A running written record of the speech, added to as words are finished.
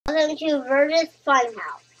welcome to Burgess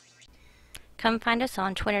Funhouse. Come find us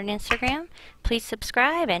on Twitter and Instagram. Please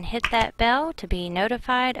subscribe and hit that bell to be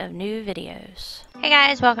notified of new videos. Hey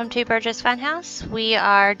guys, welcome to Burgess Funhouse. We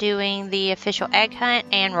are doing the official egg hunt,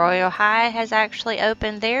 and Royale High has actually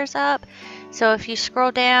opened theirs up. So if you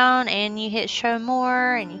scroll down and you hit show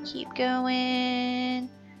more and you keep going,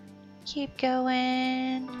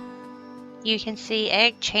 you can see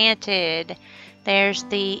Eggchanted. There's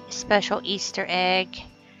the special Easter egg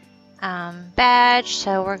badge,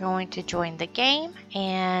 so we're going to join the game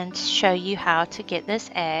and show you how to get this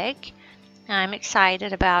egg. I'm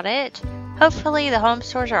excited about it. Hopefully the home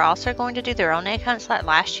stores are also going to do their own egg hunts like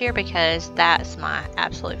last year, because that's my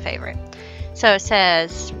absolute favorite. So it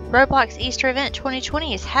says Roblox Easter event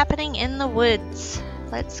 2020 is happening in the woods.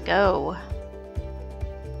 Let's go.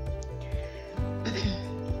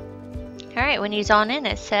 Alright, when you zone in,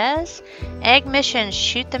 it says egg mission: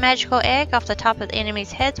 shoot the magical egg off the top of the enemy's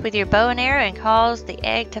heads with your bow and arrow and cause the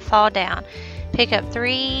egg to fall down. Pick up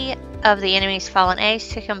 3 of the enemy's fallen eggs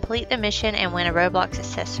to complete the mission and win a Roblox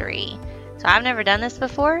accessory. So I've never done this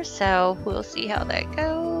before, so we'll see how that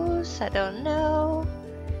goes. I don't know.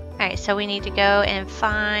 Alright, so we need to go and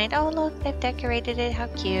find, oh look, they've decorated it, how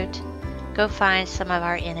cute. Go find some of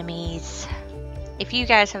our enemies. If you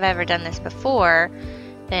guys have ever done this before,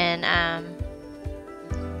 then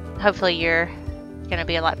hopefully you're gonna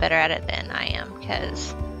be a lot better at it than I am,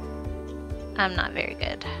 because I'm not very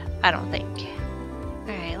good, I don't think.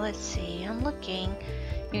 Alright, let's see, I'm looking.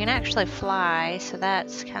 You can actually fly, so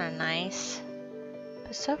that's kind of nice.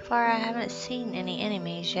 But so far I haven't seen any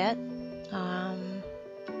enemies yet.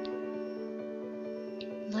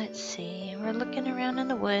 Let's see, we're looking around in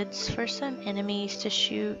the woods for some enemies to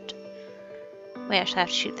shoot. We actually have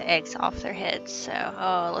to shoot the eggs off their heads, so,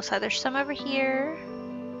 oh, it looks like there's some over here.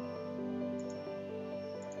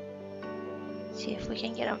 See if we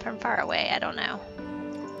can get them from far away, I don't know.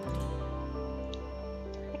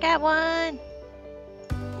 I got one!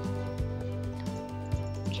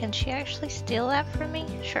 Can she actually steal that from me?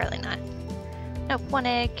 Surely not. Nope, 1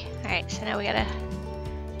 egg. Alright, so now we gotta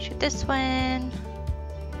shoot this one.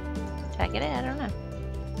 Did I get it? I don't know.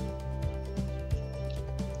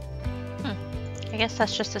 I guess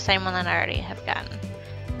that's just the same one that I already have gotten.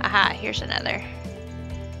 Aha, here's another.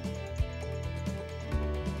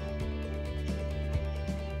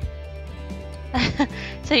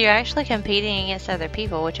 So you're actually competing against other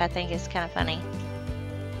people, which I think is kind of funny.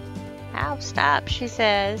 Ow, stop, she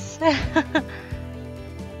says. Huh.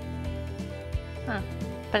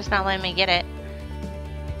 But it's not letting me get it.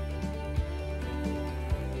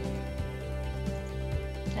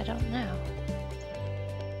 I don't know.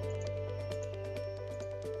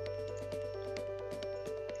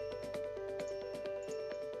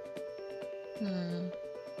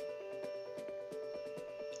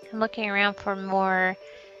 I'm looking around for more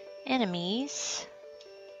enemies.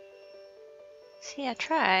 See, I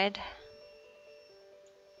tried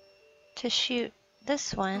to shoot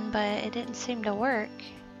this one, but it didn't seem to work.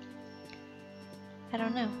 I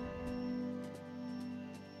don't know.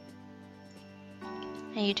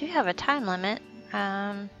 And you do have a time limit.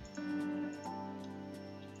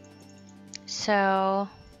 So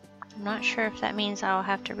I'm not sure if that means I'll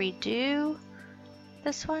have to redo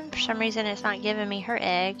this one. For some reason it's not giving me her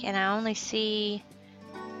egg, and I only see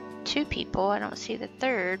 2 people. I don't see the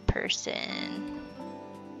 3rd person.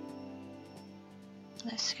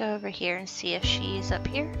 Let's go over here and see if she's up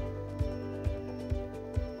here.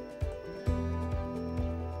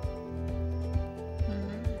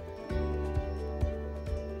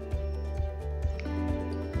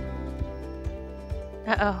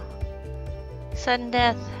 Uh-oh. Sudden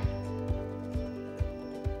death.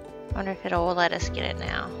 Wonder if it'll let us get it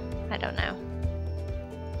now. I don't know.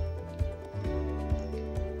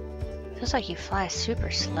 Feels like you fly super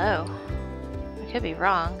slow. I could be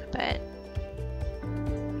wrong, but...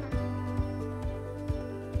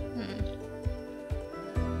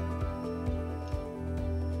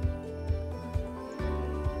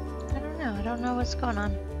 I don't know what's going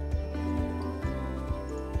on.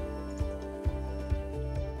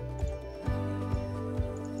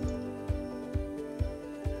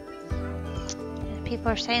 People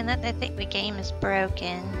are saying that they think the game is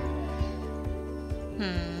broken.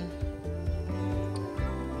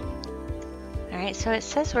 Alright, so it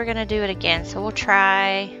says we're gonna do it again, so we'll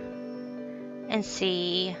try and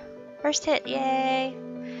see. First hit, yay!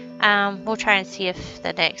 We'll try and see if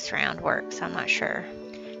the next round works, I'm not sure.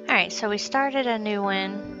 Alright, so we started a new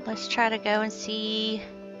one. Let's try to go and see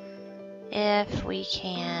if we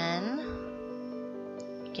can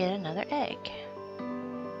get another egg.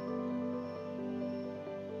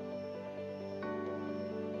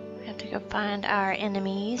 have to go find our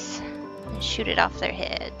enemies and shoot it off their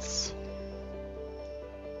heads.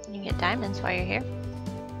 You can get diamonds while you're here.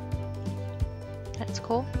 That's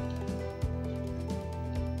cool.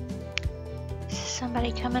 Is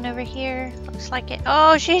somebody coming over here? Looks like it.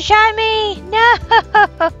 Oh, she shot me!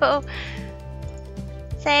 No!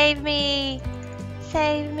 Save me!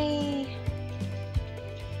 Save me!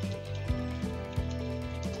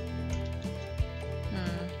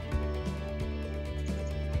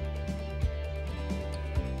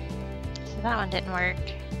 So that one didn't work.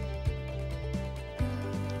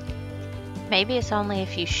 Maybe it's only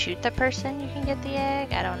if you shoot the person you can get the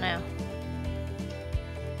egg? I don't know.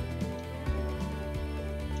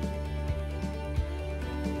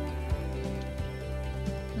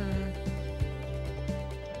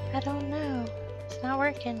 I don't know. It's not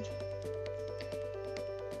working.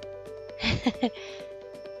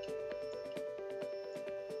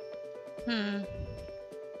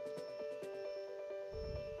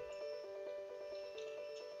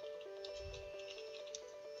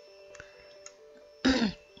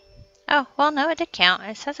 Oh, well, no, it did count.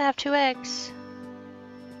 It says I have 2 eggs.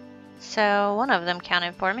 So one of them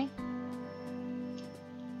counted for me.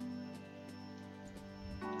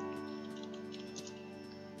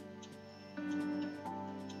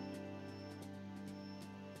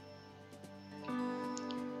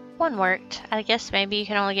 One worked. I guess maybe you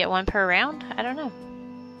can only get 1 per round? I don't know.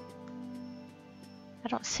 I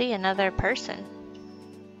don't see another person.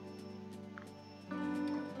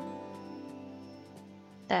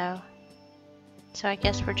 Though. So I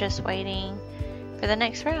guess we're just waiting for the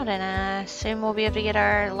next round, and I assume we'll be able to get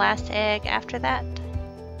our last egg after that.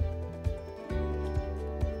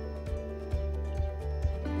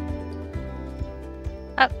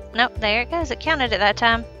 Oh, nope, there it goes. It counted at that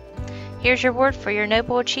time. Here's your reward for your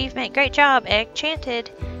noble achievement. Great job, Eggchanted.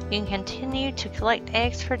 You can continue to collect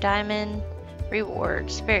eggs for diamond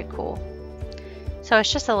rewards. Very cool. So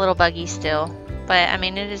it's just a little buggy still, but I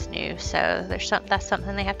mean it is new, so that's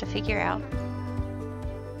something they have to figure out.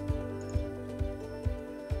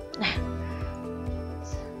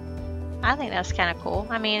 I think that's kind of cool.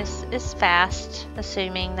 I mean, it's fast,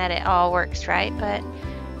 assuming that it all works right, but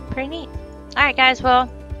pretty neat. Alright guys, well,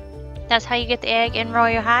 that's how you get the egg in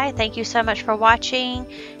Royale High. Thank you so much for watching,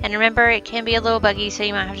 and remember, it can be a little buggy, so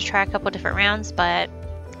you might have to try a couple different rounds, but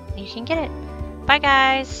you can get it. Bye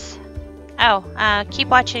guys. Oh, keep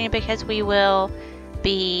watching because we will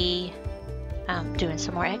be doing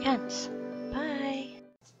some more egg hunts. Bye.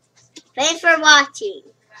 Thanks for watching.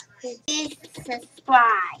 Please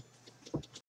subscribe.